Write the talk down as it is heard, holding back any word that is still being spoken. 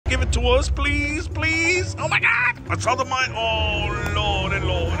to us, please, please. Oh my God. I saw the mine. Oh, Lord and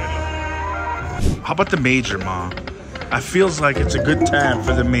Lord. How about the major, Ma? I feels like it's a good time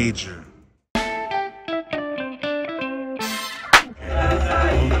for the major.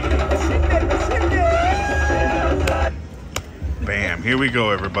 Bam, here we go,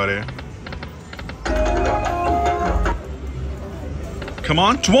 everybody. Come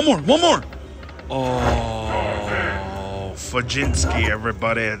on, one more. Oh, Fajinski,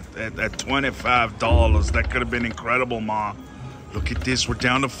 everybody, at $25. That could have been incredible, Ma. Look at this, we're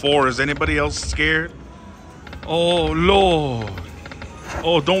down to 4. Is anybody else scared? Oh, Lord.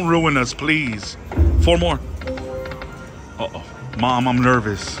 Oh, don't ruin us, please. 4 more. Uh-oh. Mom, I'm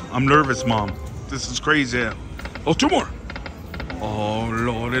nervous. I'm nervous, Mom. This is crazy. Oh, 2 more. Oh,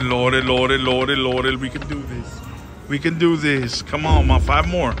 Lordy. We can do this. We can do this. Come on, Ma. 5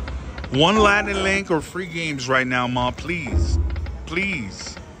 more. 1 Latin link or free games right now, Ma. Please.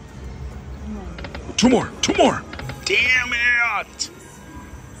 Please. 2 more. Damn it.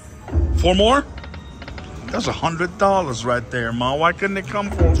 4 more. That's $100 right there, Ma. Why couldn't it come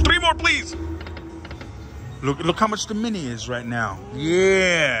for 3 more, please? Look how much the mini is right now.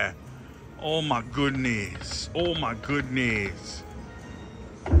 Yeah. Oh, my goodness. 4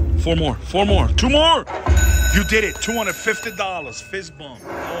 more. 2 more. You did it. $250. Fist bump.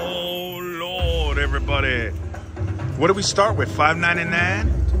 Oh, Lord, everybody. What do we start with?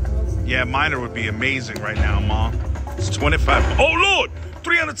 $5.99? Yeah, minor would be amazing right now, Ma. It's $25. Oh, Lord.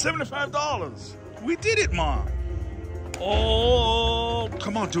 $375. We did it, Ma. Oh,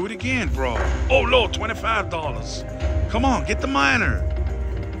 come on. Do it again, bro. Oh, Lord. $25. Come on. Get the minor.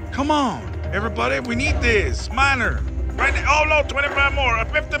 Come on, everybody. We need this. Minor. Right now. Oh, Lord. 25 more.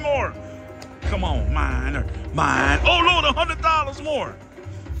 50 more. Come on, minor. Oh, Lord, $100 more.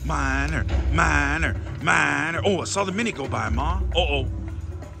 Minor. Oh, I saw the mini go by, Ma. Uh-oh.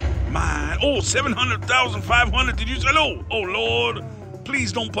 Mine. Oh, 700,500. Did you say no? Oh, Lord.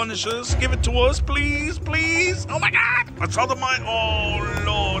 Please don't punish us. Give it to us, please, please. Oh, my God. I saw the mine. Oh,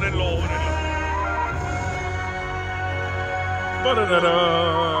 Lord and Lord.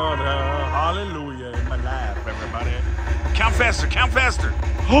 Hallelujah in my life, everybody. Count faster.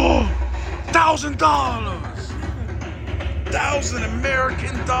 Oh, $1,000. 1,000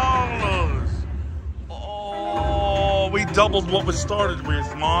 American dollars. Oh, we doubled what we started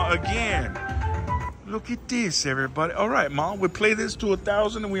with, Ma, again. Look at this, everybody. All right, Ma, we play this to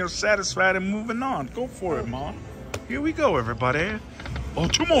 1,000 and we are satisfied and moving on. Go for it, Ma. Here we go, everybody. Oh,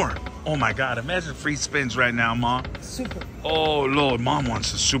 2 more. Oh, my God. Imagine free spins right now, Ma. Super. Oh, Lord. Mom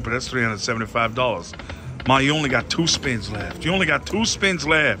wants a super. That's $375. Ma, you only got 2 spins left.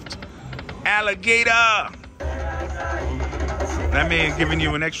 Alligator. That man giving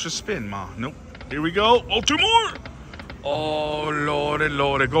you an extra spin, Ma. Nope. Here we go. Oh, 2 more. Oh, Lord.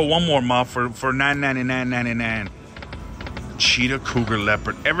 Go 1 more, Ma, for $9.99.99. Cheetah, cougar,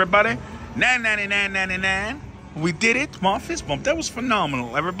 leopard. Everybody, $9.99.99. We did it, Ma. Fist bump. That was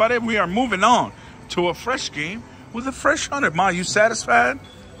phenomenal, everybody. We are moving on to a fresh game with a fresh 100. Ma, you satisfied?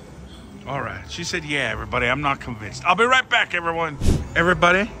 All right. She said, yeah, everybody. I'm not convinced. I'll be right back, everyone.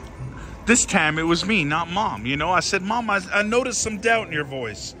 Everybody, this time it was me, not Mom. You know, I said, Mom, I noticed some doubt in your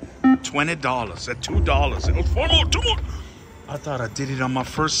voice. $20 at $2. It was 4 more, 2 more. I thought I did it on my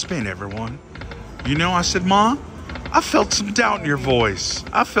first spin, everyone. You know, I said, Mom, I felt some doubt in your voice.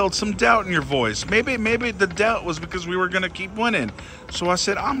 Maybe the doubt was because we were going to keep winning. So I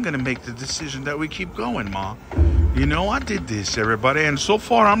said, I'm going to make the decision that we keep going, Ma. You know, I did this, everybody. And so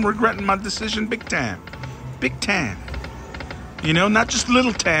far, I'm regretting my decision big time. Big time. You know, not just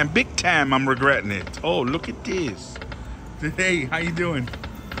little time, big time I'm regretting it. Oh, look at this. Hey, how you doing?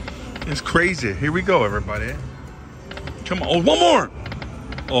 It's crazy. Here we go, everybody. Come on. Oh, 1 more.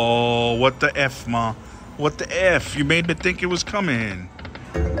 Oh, what the F, Ma. What the F? You made me think it was coming.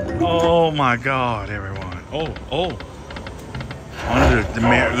 Oh, my God, everyone. Oh.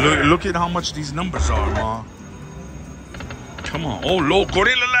 100. Look at how much these numbers are, Ma. Come on. Oh, low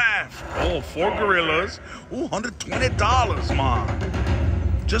gorilla laugh. Oh, 4 gorillas. Oh, $120, Ma.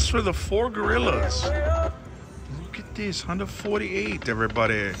 Just for the 4 gorillas. Look at this. 148,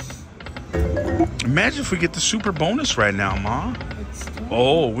 everybody. Imagine if we get the super bonus right now, Ma.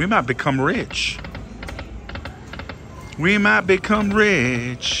 Oh, we might become rich.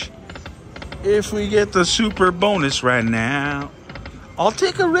 If we get the super bonus right now. I'll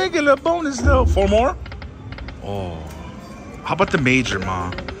take a regular bonus, though. 4 more? Oh. How about the major,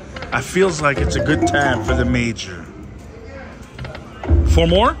 Ma? I feels like it's a good time for the major. 4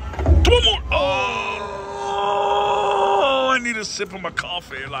 more? 2 more! Oh, I need a sip of my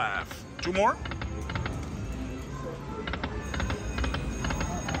coffee. Laugh. 2 more?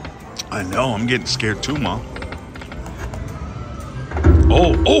 I know, I'm getting scared too, Ma.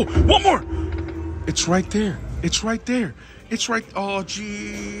 Oh, one more. It's right there. It's right there. It's right. Oh,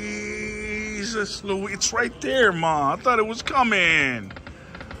 Jesus, Louis. It's right there, Ma. I thought it was coming.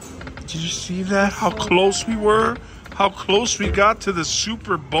 Did you see that? How close we were? How close we got to the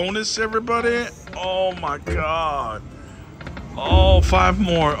super bonus, everybody? Oh, my God. Oh, 5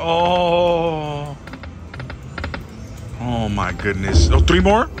 more. Oh. Oh, my goodness. Oh, 3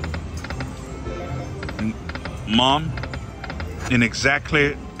 more? Mom, in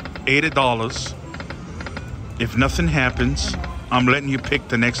exactly $80, if nothing happens, I'm letting you pick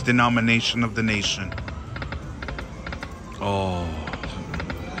the next denomination of the nation.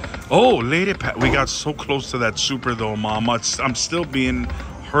 Oh, Lady Pat, we got so close to that super though, Mom. I'm still being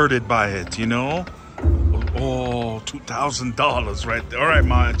hurted by it, you know? Oh, $2,000 right there. All right,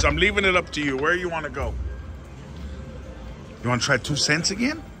 Ma, I'm leaving it up to you. Where you want to go? You want to try 2 cents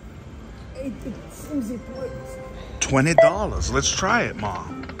again? $20. Let's try it, Ma.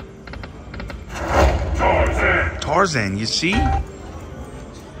 Tarzan, you see?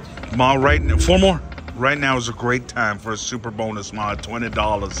 Ma, right now, 4 more. Right now is a great time for a super bonus, Ma,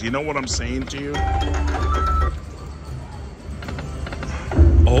 $20. You know what I'm saying to you?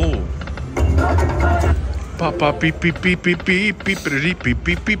 Oh. Papa beep beep beep beep beep beep beep beep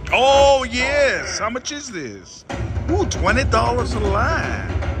beep beep. Oh yes. How much is this? Ooh, $20 a line.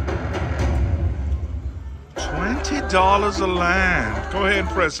 $20 a line. Go ahead and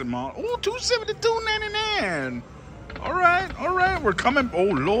press it, Ma. Ooh, $272.99. All right. We're coming. Oh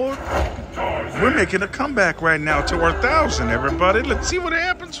Lord, we're making a comeback right now to our 1,000. Everybody, let's see what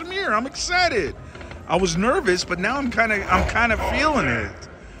happens from here. I'm excited. I was nervous, but now I'm kind of feeling it.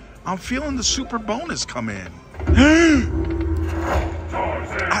 I'm feeling the super bonus come in.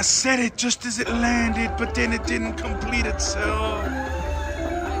 I said it just as it landed, but then it didn't complete itself.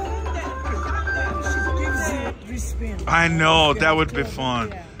 I know, that would be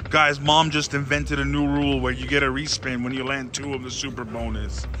fun. Guys, Mom just invented a new rule where you get a respin when you land 2 of the super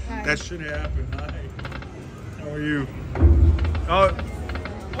bonus. Hi. That should happen. Hi. How are you? Oh,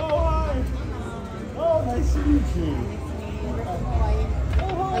 hi. Oh, nice to meet you.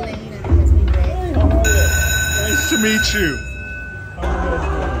 Nice to meet you. How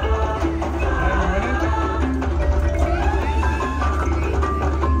are you guys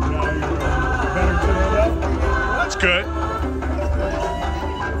doing? That's good.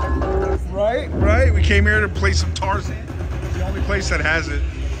 Right. We came here to play some Tarzan. It's the only place that has it.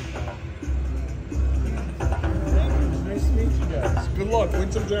 Nice to meet you guys. Good luck.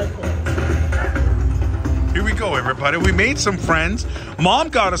 Win some jackpots. Here we go, everybody. We made some friends. Mom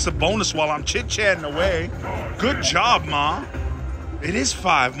got us a bonus while I'm chit-chatting away. Good job, Ma. It is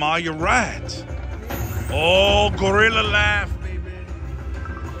 5, Ma. You're right. Oh, gorilla laugh, baby.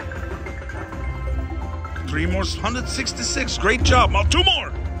 3 more. 166. Great job, Ma. 2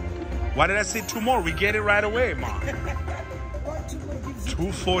 more. Why did I say 2 more? We get it right away, Ma.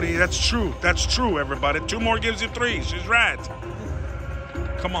 240. That's true. That's true, everybody. 2 more gives you 3. She's right.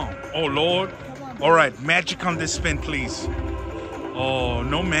 Come on. Oh, Lord. All right. Magic on this spin, please. Oh,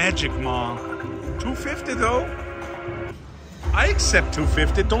 no magic, Ma. 250, though. I accept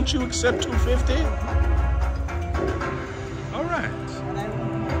 250. Don't you accept 250? All right.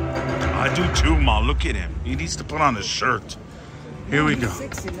 I do, too, Ma. Look at him. He needs to put on a shirt. Here we go.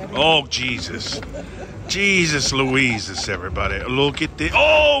 Oh, Jesus. Jesus Louise, everybody. Look at this.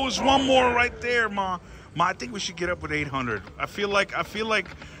 Oh, there's 1 more right there, Ma. Ma, I think we should get up with 800. I feel like,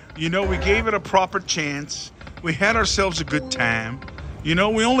 you know, we gave it a proper chance. We had ourselves a good time. You know,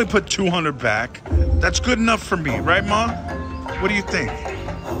 we only put 200 back. That's good enough for me, right, Ma? What do you think?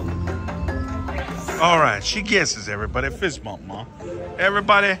 All right, she guesses, everybody. Fist bump, Ma.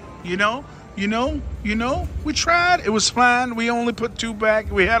 Everybody, you know, we tried. It was fine. We only put 2 back.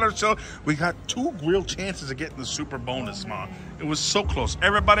 We got 2 real chances of getting the super bonus, Ma. It was so close.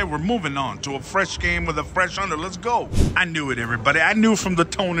 Everybody, we're moving on to a fresh game with a fresh under. Let's go. I knew it, everybody. I knew from the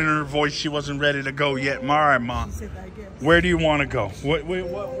tone in her voice she wasn't ready to go yet. All right, Ma. Where do you want to go?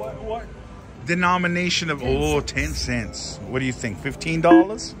 What? Denomination of, 10 cents. What do you think?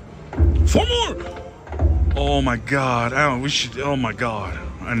 $15? 4 more. Oh, my God. Oh, my God.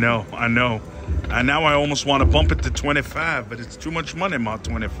 I know. And now I almost want to bump it to 25, but it's too much money, Ma,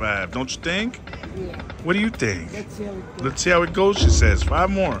 25. Don't you think? Yeah. What do you think? Let's see how it goes, she says.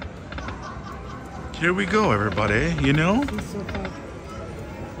 5 more. Here we go, everybody. You know?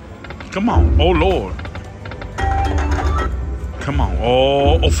 Come on. Oh, Lord. Come on.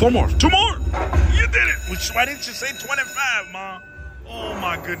 Oh, 4 more. 2 more. You did it. Why didn't you say 25, Ma? Oh,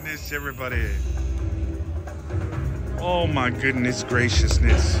 my goodness, everybody. Oh my goodness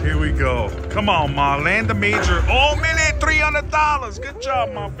graciousness. Here we go. Come on, Ma. Land the major. Oh, minute. $300. Good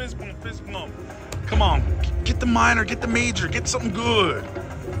job, Ma. Fist bump, fist bump. Come on. Get the minor. Get the major. Get something good.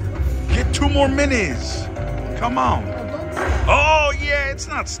 Get 2 more minis. Come on. Oh, yeah. It's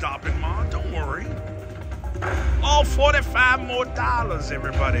not stopping, Ma. Don't worry. Oh, $45 more,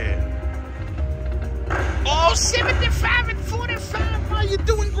 everybody. Oh, 75 and 45. Ma, you're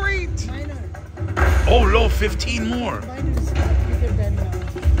doing great. Minor. Oh, low, 15 more. Minor is bigger than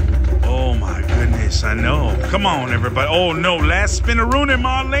Oh my goodness, I know. Come on, everybody. Oh no, last spin-a-rooney,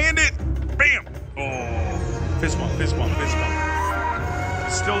 Ma. Land it. Bam. Oh, fist bump, fist bump, fist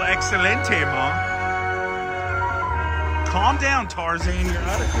bump. Still excelente, Ma. Calm down, Tarzan. You're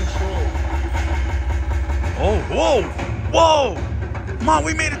out of control. Oh, whoa, whoa. Ma,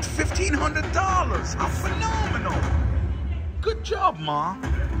 we made it to $1,500. How phenomenal. Good job, Ma.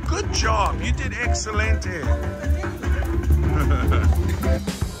 Good job. You did excelente.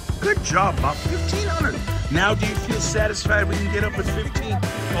 Good job, Ma. 1,500. Now do you feel satisfied we can get up at 15?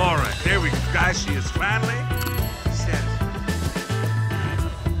 All right, there we go. Guys, she is finally